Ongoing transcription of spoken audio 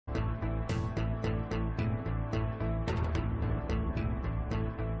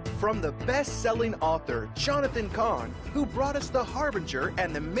From the best-selling author Jonathan Cahn, who brought us The Harbinger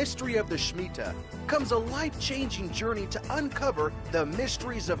and the Mystery of the Shemitah, comes a life-changing journey to uncover the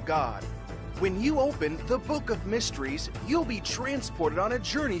mysteries of God. When you open the Book of Mysteries, you'll be transported on a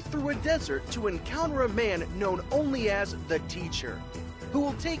journey through a desert to encounter a man known only as the Teacher, who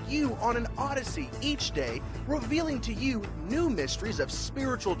will take you on an odyssey each day, revealing to you new mysteries of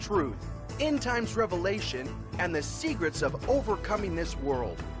spiritual truth, end times revelation, and the secrets of overcoming this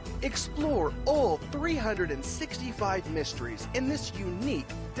world. Explore all 365 mysteries in this unique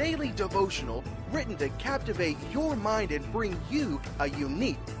daily devotional written to captivate your mind and bring you a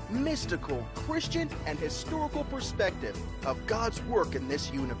unique, mystical, Christian, and historical perspective of God's work in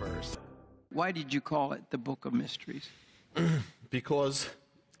this universe. Why did you call it the Book of Mysteries? Because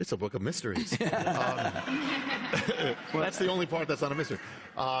it's a book of mysteries. That's the only part that's not a mystery.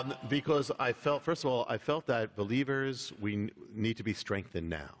 Because I felt, first of all, I felt that believers, we need to be strengthened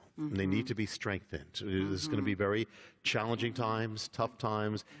now. Mm-hmm. They need to be strengthened. Mm-hmm. This is going to be very challenging times, tough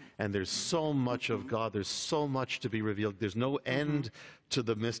times, and there's so much of God. There's so much to be revealed. There's no end to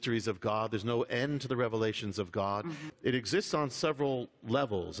the mysteries of God. There's no end to the revelations of God. Mm-hmm. It exists on several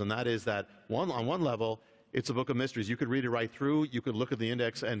levels, and that is that on one level, it's a book of mysteries. You could read it right through. You could look at the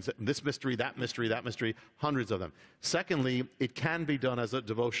index and say, this mystery, that mystery, that mystery, hundreds of them. Secondly, it can be done as a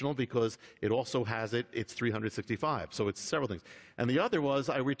devotional because it also has it's 365. So it's several things. And the other was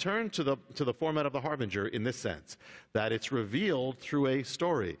I returned to the format of the Harbinger in this sense, that it's revealed through a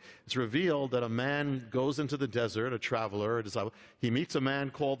story. It's revealed that a man goes into the desert, a traveler, a disciple. He meets a man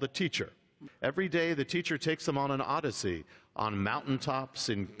called the Teacher. Every day the Teacher takes him on an odyssey, on mountaintops,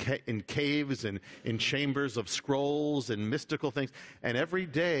 in caves, and in chambers of scrolls and mystical things. And every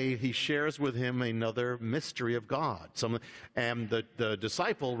day he shares with him another mystery of God. And the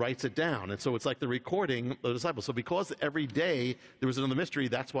disciple writes it down. And so it's like the recording of the disciple. So because every day there was another mystery,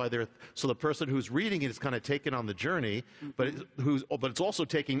 that's why so the person who's reading it is kind of taken on the journey, but it's also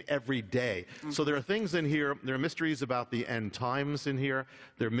taking every day. So there are things in here, there are mysteries about the end times in here.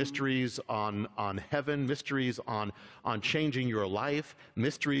 There are mysteries on heaven, mysteries on changing your life,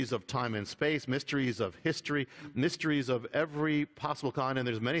 mysteries of time and space, mysteries of history, mysteries of every possible kind, and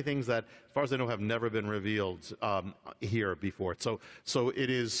there's many things that, as far as I know, have never been revealed here before. So it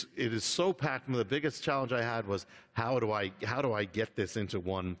is so packed. And the biggest challenge I had was how do I get this into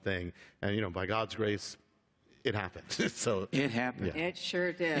one thing? And by God's grace, it happened. So it happened. Yeah. It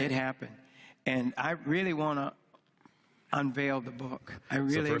sure did. It happened, and I really want to unveil the book.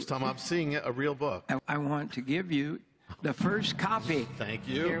 It's the first time I'm seeing a real book. I want to give you the first copy. Thank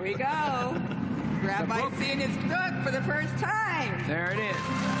you. Here we go. Rabbi's seeing his book for the first time. There it is.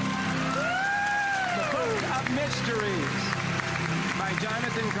 The Book of Mysteries by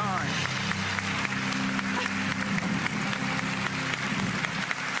Jonathan Cahn.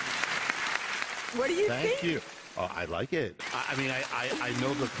 What do you think? Thank you. Oh, I like it. I mean, I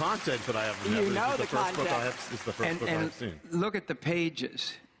know the content, but I have never. You know the first book content. It's the first book I've seen. Look at the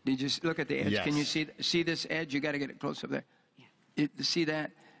pages. Did you look at the edge? Yes. Can you see this edge? You got to get it close up there. Yeah. See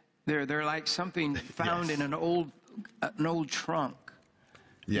that? They're like something found in an old trunk.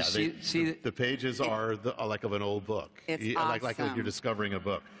 Yeah, the pages are like of an old book. It's like awesome. you're discovering a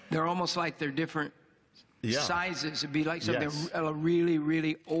book. They're almost like they're different sizes. It'd be like something a really,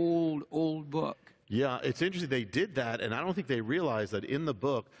 really old book. Yeah, it's interesting. They did that, and I don't think they realized that in the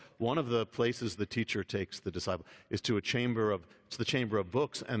book, one of the places the Teacher takes the disciple is to the chamber of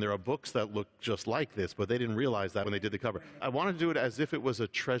books, and there are books that look just like this, but they didn't realize that when they did the cover. I wanted to do it as if it was a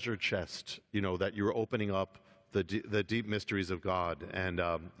treasure chest, that you were opening up the deep mysteries of God. And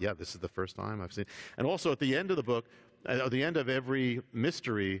yeah, this is the first time I've seen. And also at the end of the book, at the end of every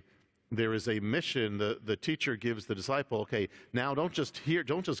mystery, there is a mission the Teacher gives the disciple. Okay, now don't just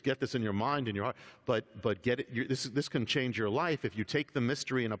get this in your mind and your heart, but get it. This can change your life if you take the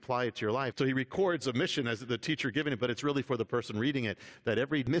mystery and apply it to your life. So he records a mission as the Teacher giving it, but it's really for the person reading it, that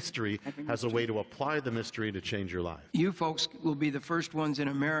every mystery has a way to apply the mystery to change your life. You folks will be the first ones in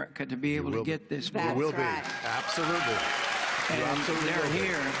America to be able to get this book. That's You will right. be. Absolutely. And they're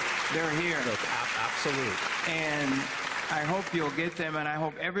here. They're here. Absolutely. And I hope you'll get them, and I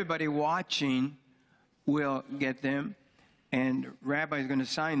hope everybody watching will get them. And Rabbi's going to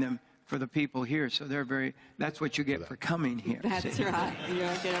sign them for the people here, so that's what you get for coming here. That's right.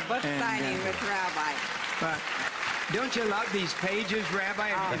 You'll get a book signing with Rabbi. But don't you love these pages, Rabbi?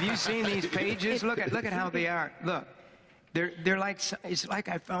 Have you seen these pages? Look at how they are. Look. They're like, it's like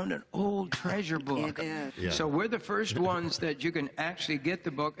I found an old treasure book. It is. Yeah. So we're the first ones that you can actually get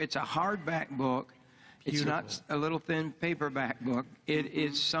the book. It's a hardback book. It's not a little thin paperback book. It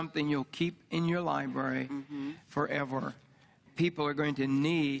is something you'll keep in your library forever. People are going to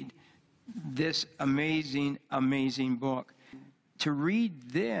need this amazing, amazing book. To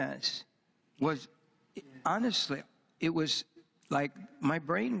read this was, honestly, it was like my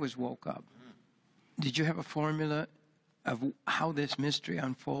brain was woke up. Did you have a formula of how this mystery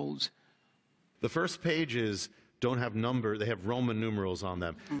unfolds? The first pages don't have number, they have Roman numerals on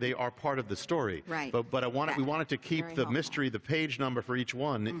them. They are part of the story. Right. But we wanted to keep Very the helpful. mystery, the page number for each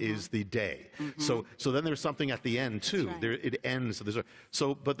one is the day. So then there's something at the end too. Right. There, it ends.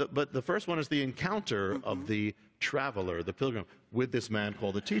 But the first one is the encounter of the traveler, the pilgrim, with this man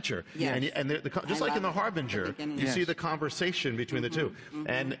called the teacher. Yes. Just like in the Harbinger, beginning. you see Yes. the conversation between the two.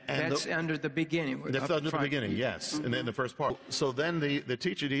 And That's under the beginning. that's up under the front. beginning, yes, and then the first part. So then the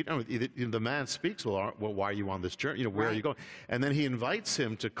teacher, the man speaks, well, why are you on this journey? Where are you going? And then he invites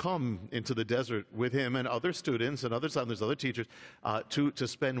him to come into the desert with him and other students and there's other teachers to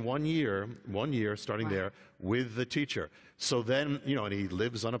spend 1 year starting there with the teacher. So then, and he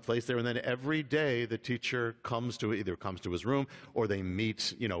lives on a place there, and then every day the teacher either comes to his room or they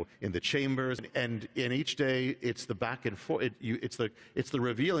meet, in the chambers. And in each day, it's the back and forth. It's the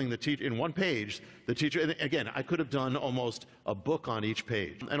revealing the teacher in one page. The teacher, and again, I could have done almost a book on each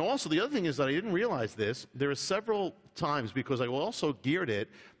page. And also the other thing is that I didn't realize this. There are several times, because I also geared it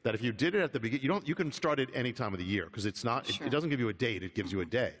that if you did it at the beginning, you can start it any time of the year, because it's not. Sure. It doesn't give you a date; it gives you a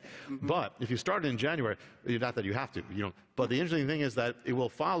day. But if you start it in January, not that you have to, But the interesting thing is that it will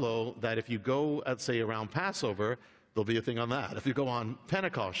follow that if you go at say around Passover, there'll be a thing on that. If you go on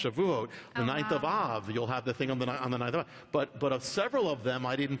Pentecost, Shavuot, the 9th of Av, you'll have the thing on the 9th of Av. But of several of them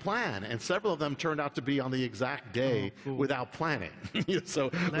I didn't plan, and several of them turned out to be on the exact day without planning. So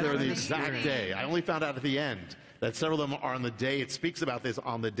they're the exact day. I only found out at the end that several of them are on the day. It speaks about this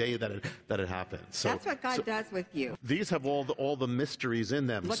on the day that it happened. So That's what God does with you. these have all the mysteries in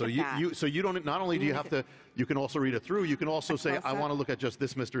them. Look So at you don't, not only do you have to, you can also read it through. You can also say, close I up. want to look at just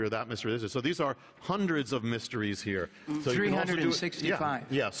this mystery or that mystery. So these are hundreds of mysteries here. So you can also do it- 365.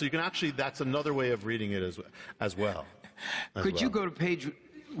 Yeah. So you can actually. That's another way of reading it as well. Could you go to page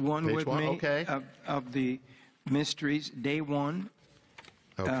 1 Page with one? me Okay. of the mysteries, day 1?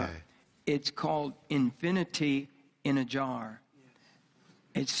 Okay. It's called Infinity in a Jar.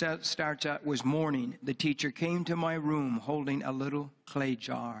 It starts out, was morning. The teacher came to my room holding a little clay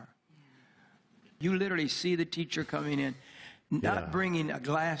jar. You literally see the teacher coming in, not bringing a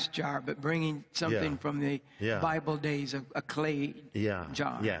glass jar, but bringing something from the Bible days, a clay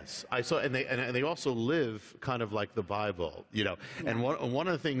jar. Yes, I saw, and they also live kind of like the Bible, And one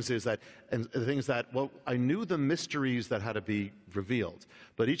of the things is that, I knew the mysteries that had to be revealed,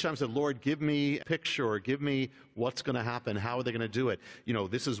 but each time I said, Lord, give me a picture, or give me what's going to happen. How are they going to do it?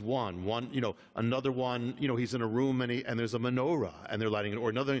 This is one. Another one. He's in a room and there's a menorah and they're lighting it, or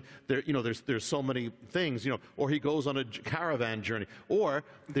another. There's so many things. Or he goes on a caravan journey, or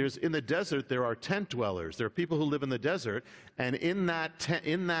there's in the desert there are tent dwellers. There are people who live in the desert, and in that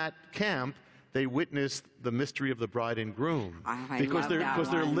camp they witness the mystery of the bride and groom, because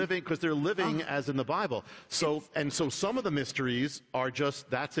they're living as in the Bible. So some of the mysteries are just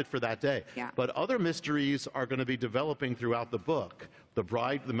that's it for that day. Yeah. But other mysteries are going to be developing throughout the book.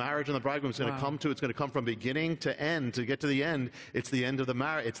 The marriage and the bridegroom is going to come to. It's going to come from beginning to end. To get to the end, it's the end of the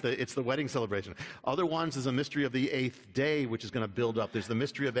marriage. It's the wedding celebration. Other ones is a mystery of the 8th day, which is going to build up. There's the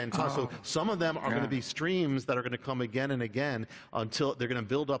mystery of end times. So some of them are going to be streams that are going to come again and again until they're going to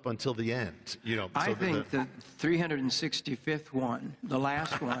build up until the end. I think the 365th one, the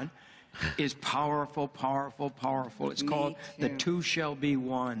last one, is powerful, powerful, powerful. It's called The Two Shall Be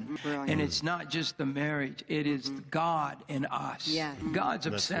One. Brilliant. And it's not just the marriage, it is God and us. Yeah. God's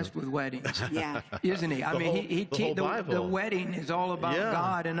obsessed with weddings. Yeah. Isn't he? I mean, the whole Bible. the wedding is all about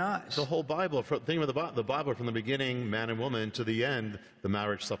God and us. The whole Bible, think about the Bible from the beginning, man and woman, to the end, the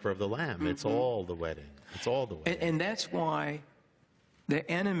marriage supper of the Lamb. It's all the wedding. It's all the wedding. And that's why the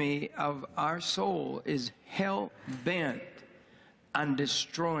enemy of our soul is hell-bent on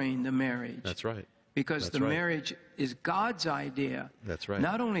destroying the marriage. That's right. Because the marriage is God's idea. That's right.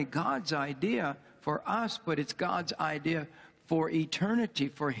 Not only God's idea for us, but it's God's idea for eternity,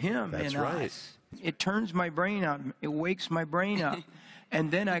 for Him and us. It turns my brain out. It wakes my brain up.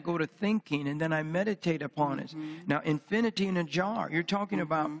 And then I go to thinking, and then I meditate upon it. Now, infinity in a jar. You're talking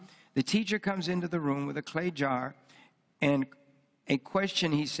about the teacher comes into the room with a clay jar, and a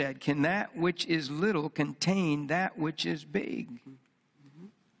question, he said, can that which is little contain that which is big?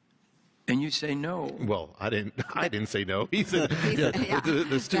 And you say no. Well, I didn't say no. He said,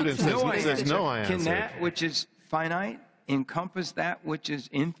 the student says no, I answered. Can that which is finite encompass that which is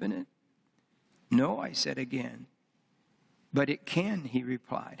infinite? No, I said again. But it can, he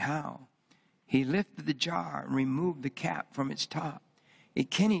replied. How? He lifted the jar and removed the cap from its top.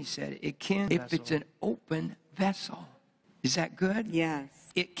 It can, he said, it can if it's an open vessel. Is that good? Yes.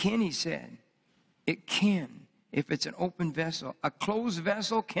 It can, he said. It can if it's an open vessel. A closed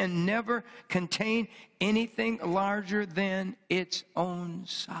vessel can never contain anything larger than its own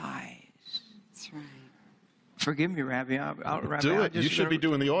size. That's right. Forgive me, Rabbi. Do it. You should be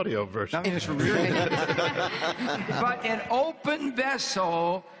doing the audio version. It's really but an open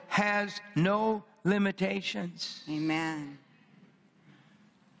vessel has no limitations. Amen.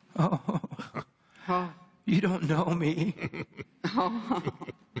 Oh, you don't know me.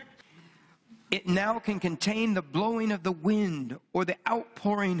 It now can contain the blowing of the wind or the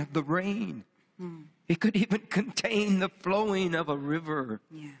outpouring of the rain. It could even contain the flowing of a river.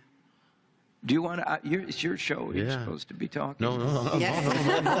 Yeah. Do you want to? It's your show. You're supposed to be talking. No.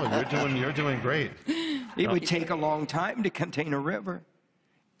 You're doing great. It would take a long time to contain a river.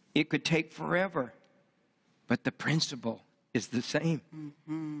 It could take forever. But the principle is the same.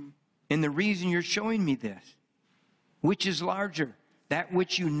 And the reason you're showing me this, which is larger, that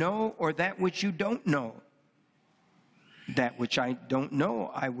which you know or that which you don't know? That which I don't know,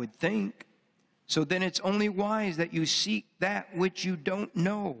 I would think. So then it's only wise that you seek that which you don't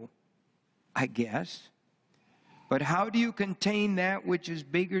know, I guess. But how do you contain that which is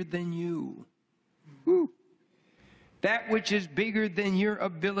bigger than you? Whew. That which is bigger than your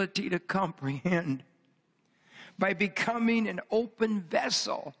ability to comprehend? By becoming an open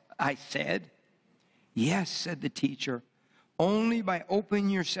vessel, I said. Yes, said the teacher. Only by opening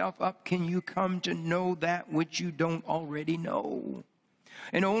yourself up can you come to know that which you don't already know.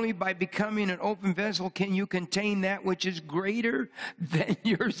 And only by becoming an open vessel can you contain that which is greater than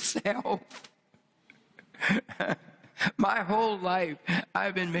yourself. My whole life,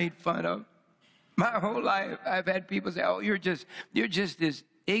 I've been made fun of. My whole life, I've had people say, oh, you're just this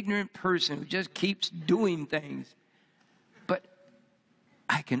ignorant person who just keeps doing things. But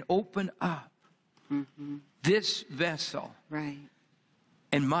I can open up this vessel. Right.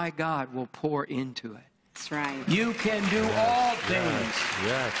 And my God will pour into it. That's right. You can do all things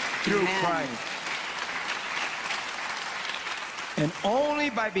through Christ. And only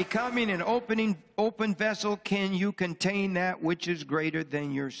by becoming an open vessel can you contain that which is greater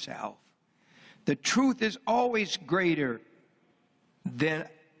than yourself. The truth is always greater than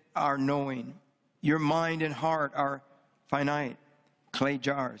our knowing. Your mind and heart are finite, clay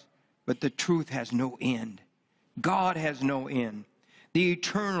jars, but the truth has no end. God has no end. The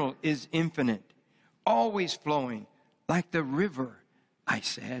eternal is infinite, always flowing, like the river, I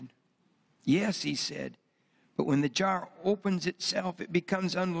said. Yes, he said. But when the jar opens itself, it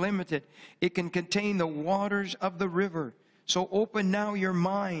becomes unlimited. It can contain the waters of the river. So open now your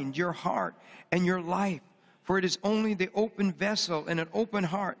mind, your heart, and your life. For it is only the open vessel and an open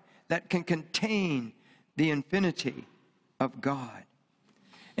heart that can contain the infinity of God.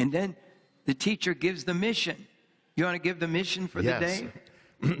 And then the teacher gives the mission. You want to give the mission for the day?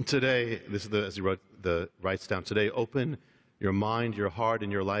 Today, this is as he writes down, today, open your mind, your heart,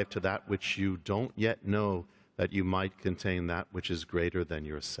 and your life to that which you don't yet know, that you might contain that which is greater than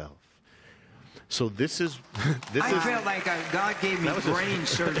yourself. So this is... I felt like God gave me brain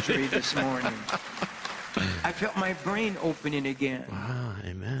surgery this morning. I felt my brain opening again. Wow,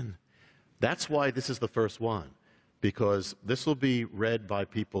 amen. That's why this is the first one. Because this will be read by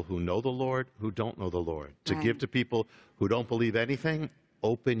people who know the Lord, who don't know the Lord. To give to people who don't believe anything,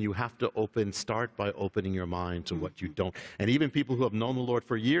 you have to start by opening your mind to what you don't. And even people who have known the Lord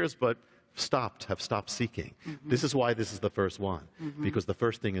for years, but have stopped seeking. This is why this is the first one. Because the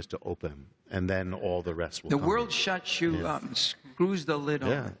first thing is to open, and then all the rest will come. The world shuts you up and screws the lid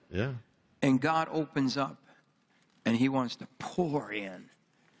on. Yeah. And God opens up, and he wants to pour in.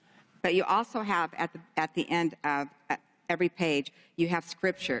 But you also have, at the end of every page, you have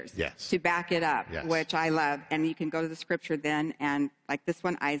scriptures to back it up, which I love. And you can go to the scripture then, and like this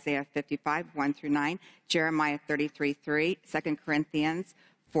one, Isaiah 55, 1-9, Jeremiah 33:3, 2 Corinthians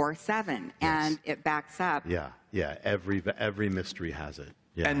 4:7, and it backs up. Every mystery has it.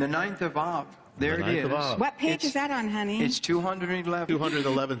 And the 9th of Av, there it is. What page is that on, honey? It's 211.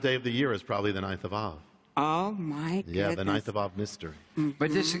 211th day of the year is probably the 9th of Av. Oh, my goodness. Yeah, the 9th of Av mystery.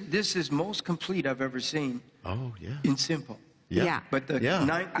 But this is most complete I've ever seen. Oh, yeah. In simple. Yeah. But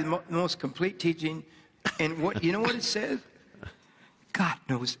the most complete teaching. And you know what it says? God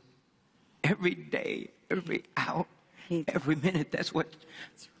knows every day, every hour, every minute. That's what...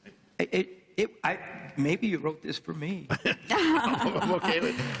 maybe you wrote this for me. I'm okay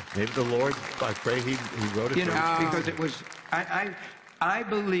with it. Maybe the Lord, I pray he wrote it for me. Because it was... I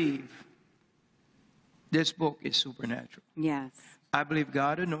believe... This book is supernatural. Yes. I believe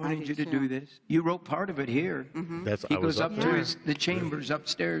God anointed you to do this. You wrote part of it here. He goes up to the chambers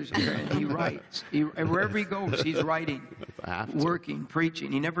upstairs and he writes. Wherever he goes, he's writing, working,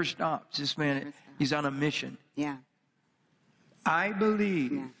 preaching. He never stops. This man, he's on a mission. Yeah. I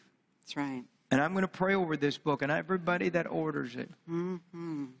believe. Yeah. That's right. And I'm going to pray over this book and everybody that orders it.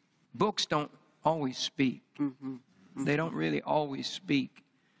 Books don't always speak. They don't really always speak.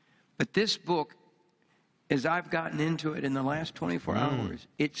 But this book, as I've gotten into it in the last 24 hours,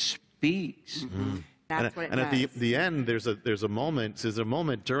 it speaks. That's what it does. At the end, there's a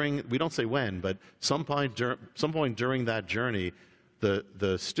moment during, we don't say when, but some point during that journey,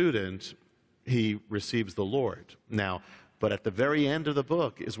 the student, he receives the Lord. Now, but at the very end of the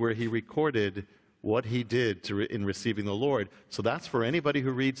book is where he recorded what he did in receiving the Lord. So that's for anybody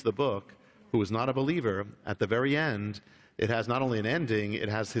who reads the book who is not a believer. At the very end, it has not only an ending, it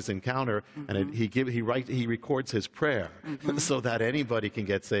has his encounter, and he records his prayer so that anybody can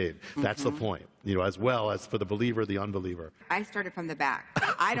get saved. That's the point, as well as for the believer, the unbeliever. I started from the back.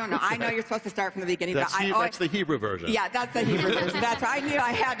 I don't know. I know you're supposed to start from the beginning. That's the Hebrew version. Yeah, that's the Hebrew version. That's I knew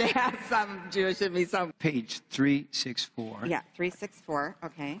I had to have some Jewish in me. Page 364. Yeah, 364.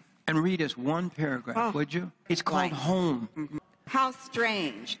 Okay. And read us one paragraph, would you? It's called Home. How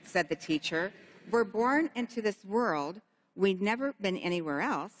strange, said the teacher. We're born into this world. We've never been anywhere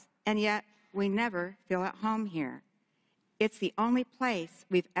else, and yet we never feel at home here. It's the only place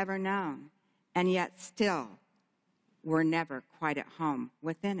we've ever known, and yet still we're never quite at home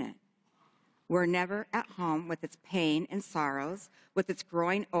within it. We're never at home with its pain and sorrows, with its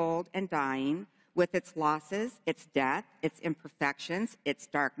growing old and dying, with its losses, its death, its imperfections, its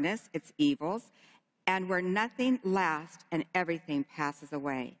darkness, its evils, and where nothing lasts and everything passes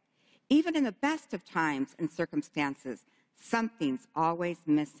away. Even in the best of times and circumstances, something's always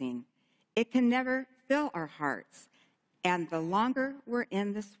missing. It can never fill our hearts. And the longer we're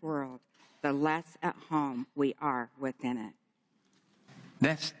in this world, the less at home we are within it.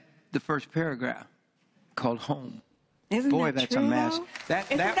 That's the first paragraph, called Home. Isn't Boy, that that's true, a mess. though?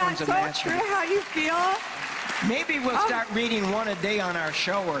 That one's so a master. True how you feel? Maybe we'll start reading one a day on our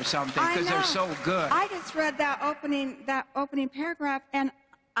show or something, because they're so good. I just read that opening paragraph, and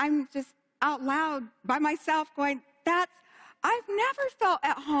I'm just out loud by myself going, I've never felt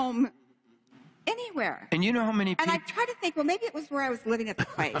at home anywhere. And you know how many people... And I try to think, well, maybe it was where I was living at the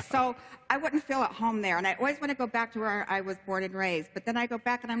place, so I wouldn't feel at home there. And I always want to go back to where I was born and raised, but then I go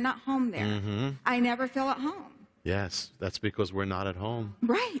back and I'm not home there. I never feel at home. Yes, that's because we're not at home.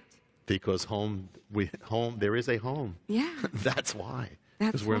 Right. Because there is a home. Yeah. That's why.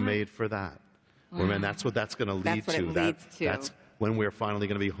 Because we're made for that. Wow. And that's what that's going to lead to. That's when we're finally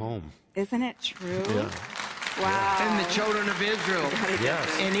going to be home. Isn't it true? Yeah. Wow. And the children of Israel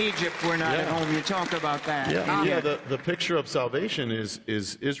in Egypt were not at home. You talk about that. Yeah, the picture of salvation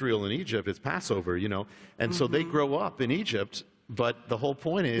is Israel in Egypt. It's Passover, And so they grow up in Egypt, but the whole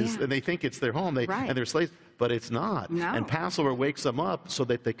point is, and they think it's their home, and they're slaves. But it's not. No. And Passover wakes them up so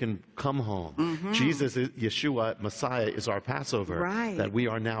that they can come home. Jesus, Yeshua, Messiah, is our Passover. Right. That we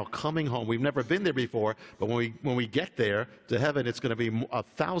are now coming home. We've never been there before, but when we get there to heaven, it's going to be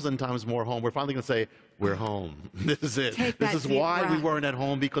 1,000 times more home. We're finally going to say, we're home. This is it. This is why we weren't at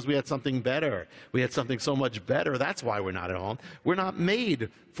home, because we had something better. We had something so much better. That's why we're not at home. We're not made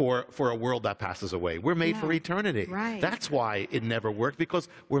for a world that passes away. We're made for eternity. Right. That's why it never worked, because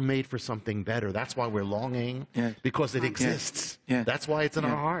we're made for something better. That's why we're longing, because it exists. That's why it's in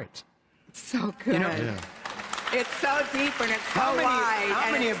our heart. So good. It's so deep and it's so wide.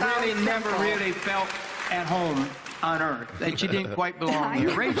 How many have really never really felt at home on earth, that you didn't quite belong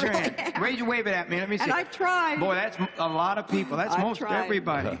here? Raise your hand. Raise your wave it at me. Let me see. And I've tried. Boy, that's a lot of people. That's most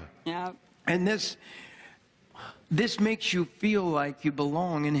everybody. Yeah. And this makes you feel like you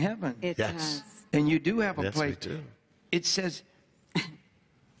belong in heaven. It does. And you do have a place. Yes, we do. It says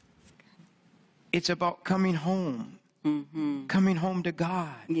it's about coming home. Coming home to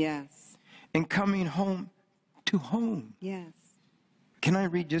God. Yes. And coming home to home. Yes. Can I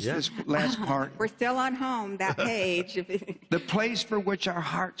read just this last part? We're still on home, that page. The place for which our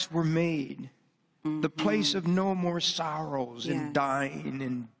hearts were made. The place of no more sorrows and dying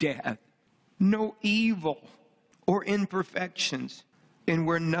and death. No evil or imperfections. And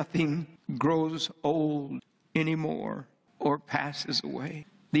where nothing grows old anymore or passes away.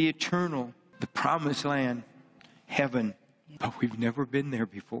 The eternal, the promised land, heaven. But we've never been there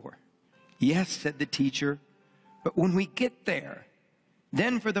before. Yes, said the teacher. But when we get there,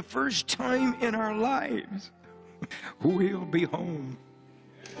 then for the first time in our lives, we'll be home.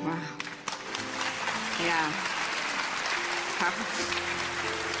 Wow. Yeah.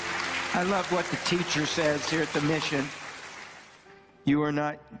 I love what the teacher says here at the mission. You are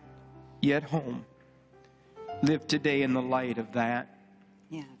not yet home. Live today in the light of that.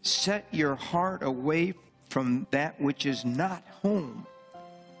 Yes. Set your heart away from that which is not home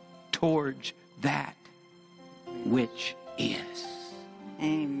towards that which is.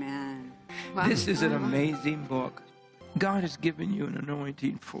 Amen. Wow. This is an amazing book. God has given you an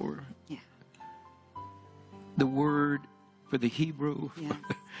anointing for the word, for the Hebrew,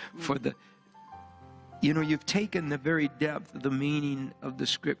 for the, you know, you've taken the very depth of the meaning of the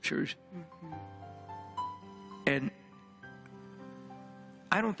scriptures. And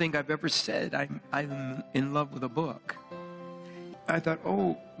I don't think I've ever said I'm in love with a book. I thought,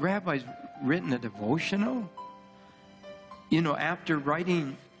 oh, Rabbi's written a devotional? You know, after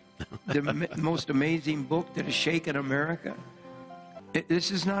writing the most amazing book that has shaken America. This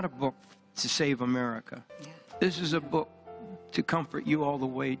is not a book to save America. Yeah. This is a book to comfort you all the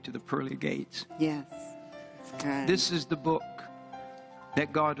way to the pearly gates. Yes. It's good. This is the book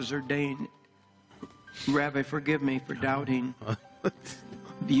that God has ordained. Rabbi, forgive me for doubting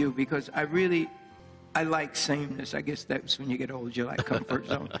you, because I like sameness. I guess that's when you get old, you like comfort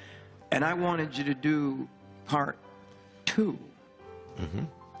zone. And I wanted you to do part 2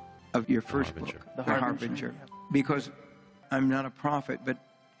 of your first book, The Harbinger. Because I'm not a prophet, but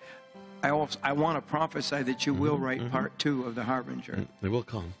I want to prophesy that you will write part 2 of The Harbinger. It will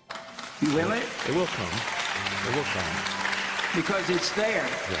come. You will it? It will come. It will come. Because it's there.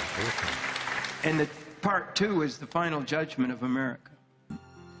 Yeah, it will come. And the part 2 is the final judgment of America.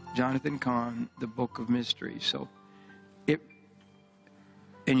 Jonathan Cahn, the Book of Mysteries. So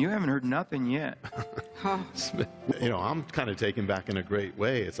and you haven't heard nothing yet. You know, I'm kind of taken back in a great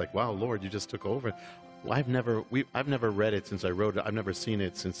way. It's like, wow, Lord, you just took over. Well, I've never read it since I wrote it. I've never seen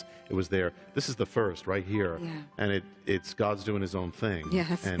it since it was there. This is the first right here, and it's God's doing His own thing.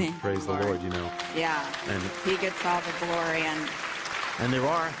 Yes, and praise the Lord, you know. Yeah, and He gets all the glory,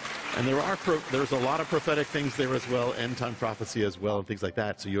 there's a lot of prophetic things there as well, end time prophecy as well, and things like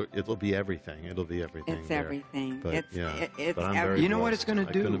that. So it'll be everything. It'll be everything. It's there. everything. But, it's everything. You know what it's going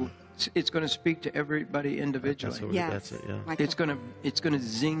to do? It's going to speak to everybody individually. That's it. Yeah. Like it's going to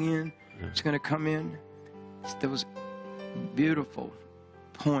zing in. Yeah. It's going to come in. It's those beautiful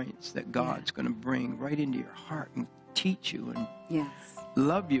points that God's going to bring right into your heart and teach you and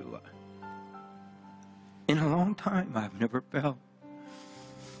love you. In a long time, I've never felt.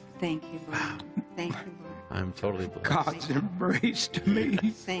 Thank you, Lord. Thank you, Lord. I'm totally blessed. God's embrace to me.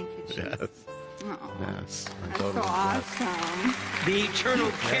 Thank you, Jesus. Yes. Oh, yes. That's totally so awesome. The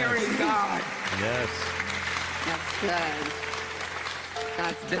eternal caring God. Yes. That's good.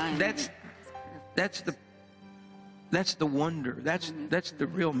 God's that's the wonder. That's the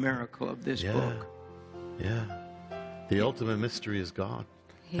real miracle of this book. Yeah. The ultimate mystery is God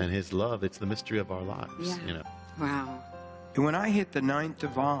and His love. It's the mystery of our lives. Yeah. You know. Wow. And when I hit the 9th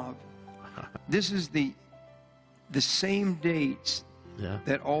of Av, this is the same dates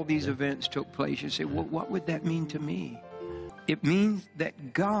that all these events took place. You say, well, what would that mean to me? It means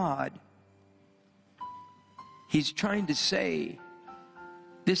that God, He's trying to say,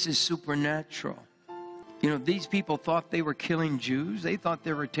 this is supernatural. You know, these people thought they were killing Jews. They thought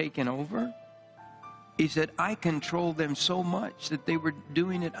they were taking over. He said, I controlled them so much that they were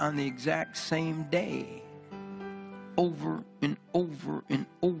doing it on the exact same day. Over and over and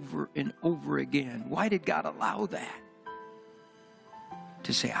over and over again. Why did God allow that?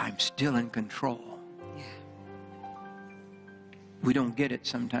 To say, I'm still in control. Yeah. We don't get it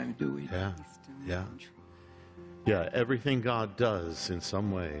sometimes, do we? Yeah, everything God does in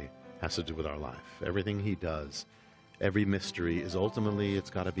some way has to do with our life. Everything He does, every mystery is ultimately, it's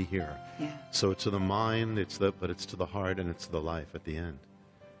got to be here. Yeah. So to the mind, but it's to the heart and it's to the life at the end.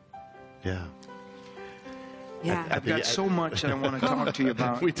 Yeah. Yeah. I've got so much that I want to talk to you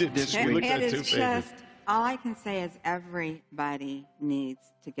about. We did this we week. looked at It two is pages. just, all I can say is everybody needs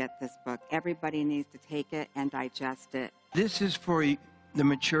to get this book. Everybody needs to take it and digest it. This is for the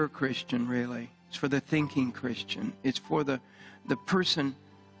mature Christian, really. It's for the thinking Christian. It's for the person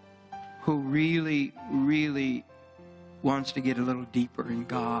who really, really wants to get a little deeper in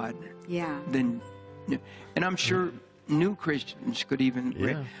God. Yeah. And I'm sure new Christians could even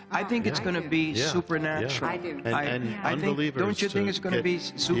read. I think it's going to be supernatural. I do. And I think, unbelievers. don't you think it's going to be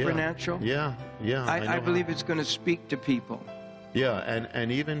supernatural? Yeah. I believe it's going to speak to people. Yeah,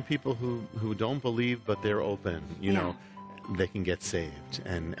 and even people who don't believe but they're open, you know, they can get saved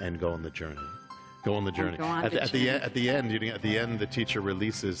and go on the journey. Go on the journey. At the end, the teacher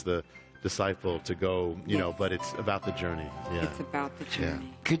releases the disciple to go, you know, but it's about the journey. Yeah. It's about the journey.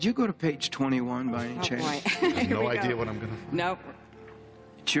 Yeah. Could you go to page 21 by any chance? Boy. I have no idea what I'm going to find. Nope.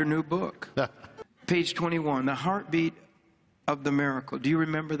 It's your new book. Page 21, the heartbeat of the miracle. Do you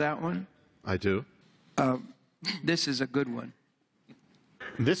remember that one? I do. This is a good one.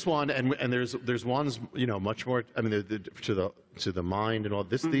 This one, and there's ones, you know, much more, I mean, to the mind and all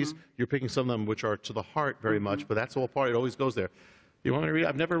this. These, you're picking some of them which are to the heart very much, but that's all part, it always goes there. You want me to read?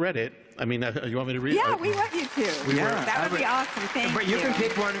 I've never read it. I mean, you want me to read it? Yeah, we want you to. Yeah, that would be awesome. Thank you. But you can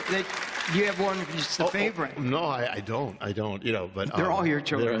pick one that you have one that's a favorite. No, I don't, you know, but... They're all your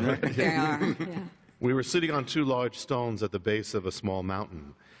children, right? They are, yeah. We were sitting on 2 large stones at the base of a small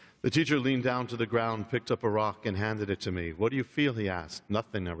mountain. The teacher leaned down to the ground, picked up a rock, and handed it to me. What do you feel, he asked.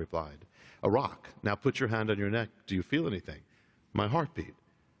 Nothing, I replied. A rock. Now put your hand on your neck. Do you feel anything? My heartbeat.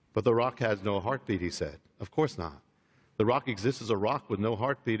 But the rock has no heartbeat, he said. Of course not. The rock exists as a rock with no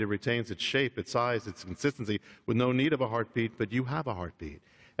heartbeat. It retains its shape, its size, its consistency, with no need of a heartbeat, but you have a heartbeat.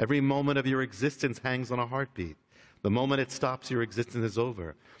 Every moment of your existence hangs on a heartbeat. The moment it stops, your existence is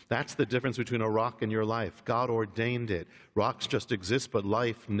over. That's the difference between a rock and your life. God ordained it. Rocks just exist, but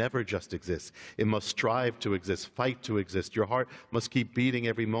life never just exists. It must strive to exist, fight to exist. Your heart must keep beating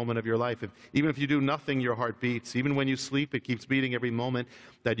every moment of your life. Even if you do nothing, your heart beats. Even when you sleep, it keeps beating every moment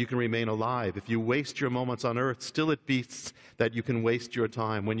that you can remain alive. If you waste your moments on earth, still it beats that you can waste your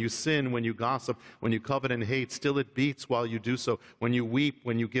time. When you sin, when you gossip, when you covet and hate, still it beats while you do so. When you weep,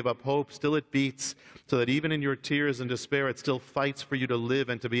 when you give up hope, still it beats, so that even in your tears and despair, it still fights for you to live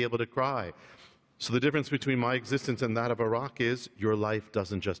and to be able to cry. So the difference between my existence and that of a rock is your life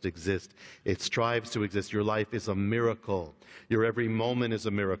doesn't just exist. It strives to exist. Your life is a miracle. Your every moment is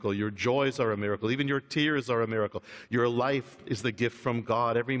a miracle. Your joys are a miracle. Even your tears are a miracle. Your life is the gift from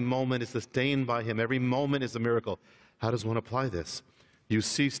God. Every moment is sustained by Him. Every moment is a miracle. How does one apply this? You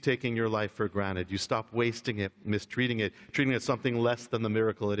cease taking your life for granted. You stop wasting it, mistreating it, treating it as something less than the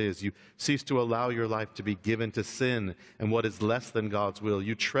miracle it is. You cease to allow your life to be given to sin and what is less than God's will.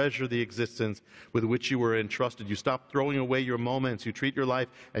 You treasure the existence with which you were entrusted. You stop throwing away your moments. You treat your life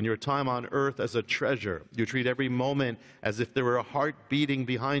and your time on earth as a treasure. You treat every moment as if there were a heart beating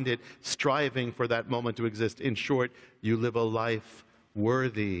behind it, striving for that moment to exist. In short, you live a life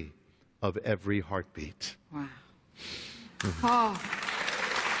worthy of every heartbeat. Wow. Oh.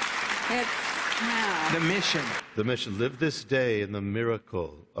 The mission. The mission. Live this day in the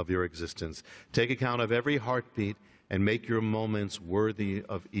miracle of your existence. Take account of every heartbeat and make your moments worthy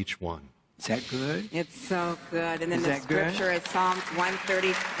of each one. Is that good? It's so good. And then the scripture is Psalms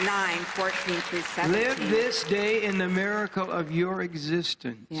 139, 14 through 17. Live this day in the miracle of your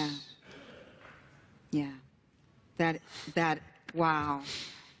existence. Yeah. Yeah. Wow.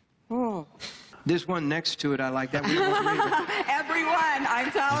 Oh. This one next to it, I like that. We won't read it. Everyone,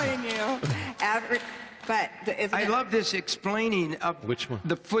 I'm telling you. I love this explaining of which one?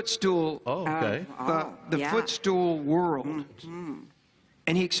 The footstool. Oh, okay. The footstool world. Mm-hmm.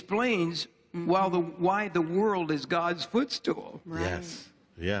 And he explains why the world is God's footstool. Right. Yes.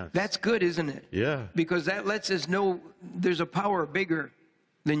 Yes. That's good, isn't it? Yeah. Because that lets us know there's a power bigger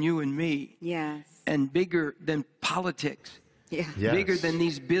than you and me. Yes. And bigger than politics. Yeah. Yes. Bigger than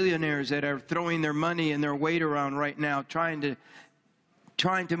these billionaires that are throwing their money and their weight around right now, trying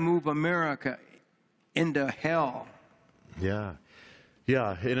to move America into hell. Yeah.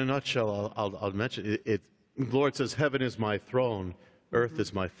 Yeah. In a nutshell, I'll mention it. The Lord says, heaven is my throne, earth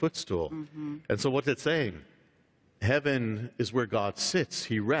is my footstool. Mm-hmm. And so what's it saying? Heaven is where God sits.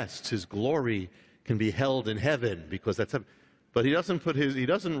 He rests. His glory can be held in heaven because that's heaven. But he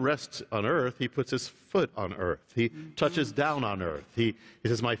doesn't rest on earth. He puts his foot on earth. He touches down on earth. He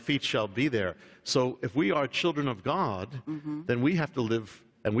says, my feet shall be there. So if we are children of God, then we have to live,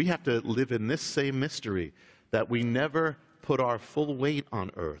 and we have to live in this same mystery, that we never put our full weight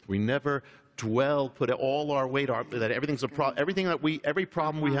on earth. We never put all our weight, that everything's a problem. Every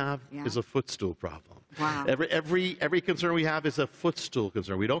problem we have is a footstool problem. Wow. Every concern we have is a footstool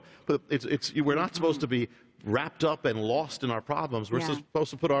concern. We don't, but we're not supposed to be wrapped up and lost in our problems. We're supposed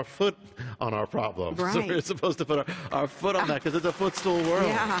to put our foot on our problems. Right. So we're supposed to put our foot on that because it's a footstool world.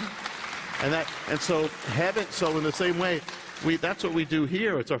 Yeah. And so heaven. So in the same way, that's what we do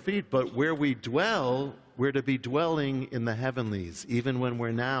here. It's our feet. But where we dwell, we're to be dwelling in the heavenlies, even when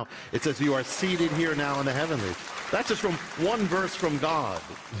we're now. It says you are seated here now in the heavenlies. That's just from one verse from God,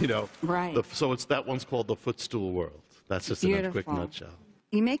 you know. Right. So that one's called the footstool world. That's just in a quick nutshell.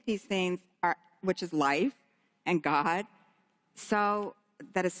 You make these things, which is life and God, so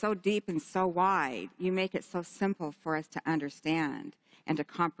that is so deep and so wide. You make it so simple for us to understand and to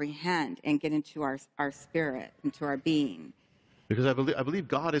comprehend and get into our spirit, into our being. Because I believe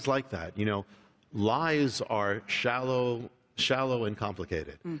God is like that. You know, lies are shallow and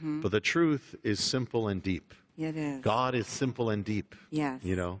complicated, but the truth is simple and deep. It is. God is simple and deep. Yes.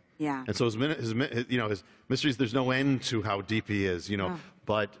 You know? Yeah. And so his mysteries, there's no end to how deep he is,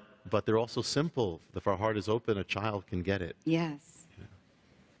 but they're also simple. If our heart is open, a child can get it. Yes.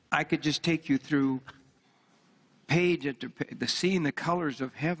 I could just take you through page after page, seeing the colors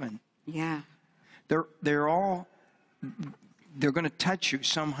of heaven. Yeah. They're going to touch you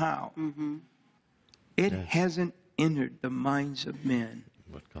somehow. Mm-hmm. It hasn't entered the minds of men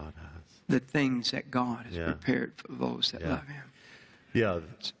what God has. The things that God has prepared for those that love him. Yeah,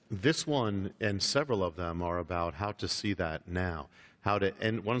 this one and several of them are about how to see that now.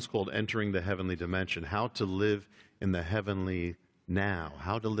 One is called Entering the Heavenly Dimension, how to live in the heavenly now,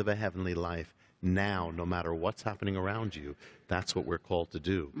 how to live a heavenly life now, no matter what's happening around you. That's what we're called to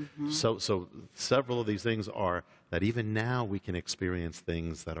do. Mm-hmm. So several of these things are that even now we can experience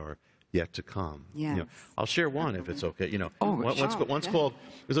things that are yet to come. Yes. I'll share one if it's okay. One's called,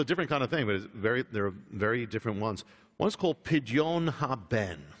 it's a different kind of thing, but there are very different ones. One's called Pidyon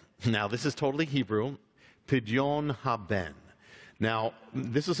Haben. Now, this is totally Hebrew. Pidyon Haben. Now,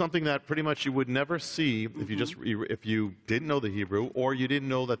 this is something that pretty much you would never see if you didn't know the Hebrew or you didn't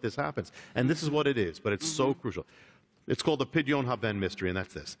know that this happens. And this is what it is, but it's so crucial. It's called the Pidyon Haben mystery, and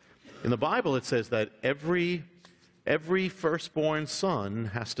that's this. In the Bible, it says that every firstborn son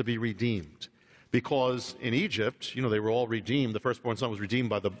has to be redeemed. Because in Egypt, they were all redeemed. The firstborn son was redeemed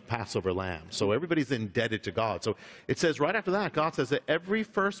by the Passover lamb. So everybody's indebted to God. So it says right after that, God says that every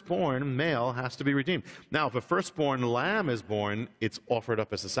firstborn male has to be redeemed. Now, if a firstborn lamb is born, it's offered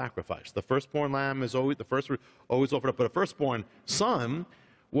up as a sacrifice. The firstborn lamb is always offered up. But a firstborn son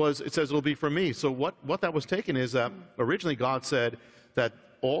it says it'll be for me. So what that was taken is that originally God said that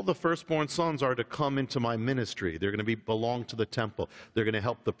all the firstborn sons are to come into my ministry. They're going to belong to the temple. They're going to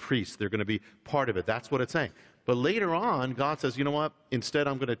help the priests. They're going to be part of it. That's what it's saying. But later on, God says, you know what? Instead,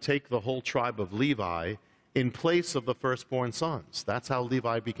 I'm going to take the whole tribe of Levi in place of the firstborn sons. That's how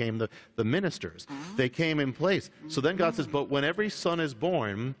Levi became the ministers. They came in place. So then God says, but when every son is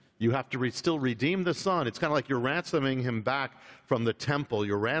born, you have to still redeem the son. It's kind of like you're ransoming him back from the temple.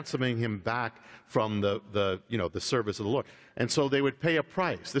 You're ransoming him back from the service of the Lord. And so they would pay a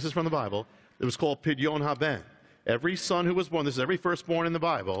price. This is from the Bible. It was called Pidyon Haben. Every son who was born, this is every firstborn in the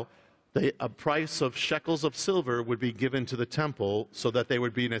Bible, a price of shekels of silver would be given to the temple so that they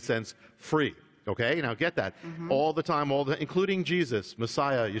would be, in a sense, free. Okay, now get that. All the time, including Jesus,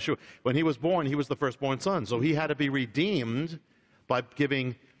 Messiah, Yeshua. When he was born, he was the firstborn son. So he had to be redeemed by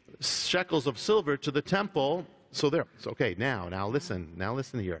giving shekels of silver to the temple. So there. Okay, now listen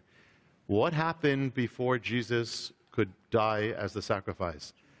here. What happened before Jesus could die as the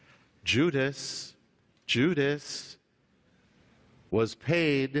sacrifice? Judas was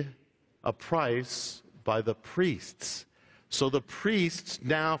paid a price by the priests. So the priests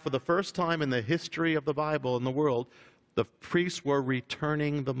now, for the first time in the history of the Bible in the world, the priests were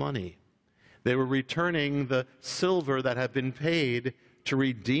returning the money. They were returning the silver that had been paid to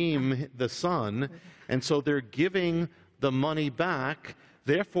redeem the son, and so they're giving the money back.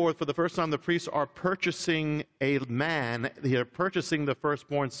 Therefore, for the first time, the priests are purchasing a man. They're purchasing the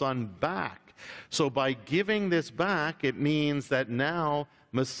firstborn son back. So by giving this back, it means that now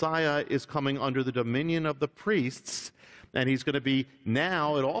Messiah is coming under the dominion of the priests, and he's going to be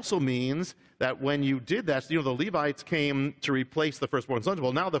now. It also means that when you did that, the Levites came to replace the firstborn sons.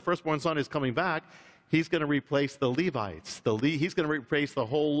 Well, now the firstborn son is coming back. He's going to replace the Levites. He's going to replace the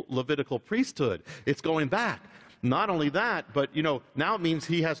whole Levitical priesthood. It's going back. Not only that, but now it means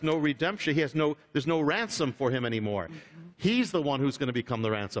he has no redemption. There's no ransom for him anymore. He's the one who's going to become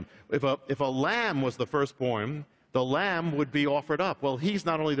the ransom. If a lamb was the firstborn, the lamb would be offered up. Well, he's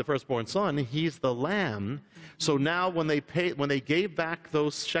not only the firstborn son, he's the lamb. So now when they gave back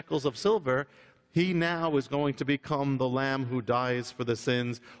those shekels of silver, he now is going to become the lamb who dies for the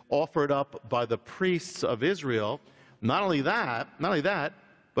sins, offered up by the priests of Israel. Not only that,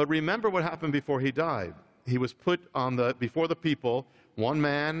 but remember what happened before he died. He was put before the people, one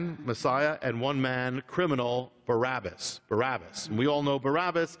man, Messiah, and one man, criminal, Barabbas. And we all know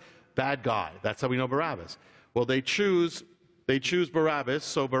Barabbas, bad guy. That's how we know Barabbas. Well, they choose Barabbas,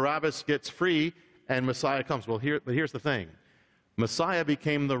 so Barabbas gets free, and Messiah comes. Well, here's the thing. Messiah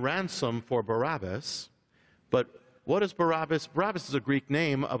became the ransom for Barabbas, but what is Barabbas? Barabbas is a Greek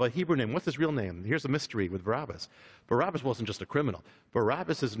name of a Hebrew name. What's his real name? Here's a mystery with Barabbas. Barabbas wasn't just a criminal.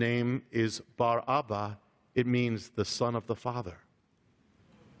 Barabbas' name is Bar Abba. It means the son of the Father.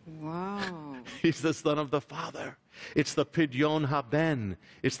 Wow. He's the son of the Father. It's the Pidyon Haben.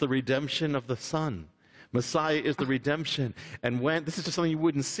 It's the redemption of the Son. Messiah is the redemption. And when, this is just something you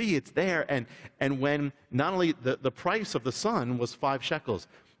wouldn't see, it's there. And when not only the price of the son was 5 shekels,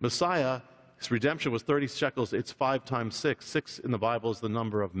 Messiah His redemption was 30 shekels. It's 5 times 6. 6 in the Bible is the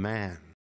number of man.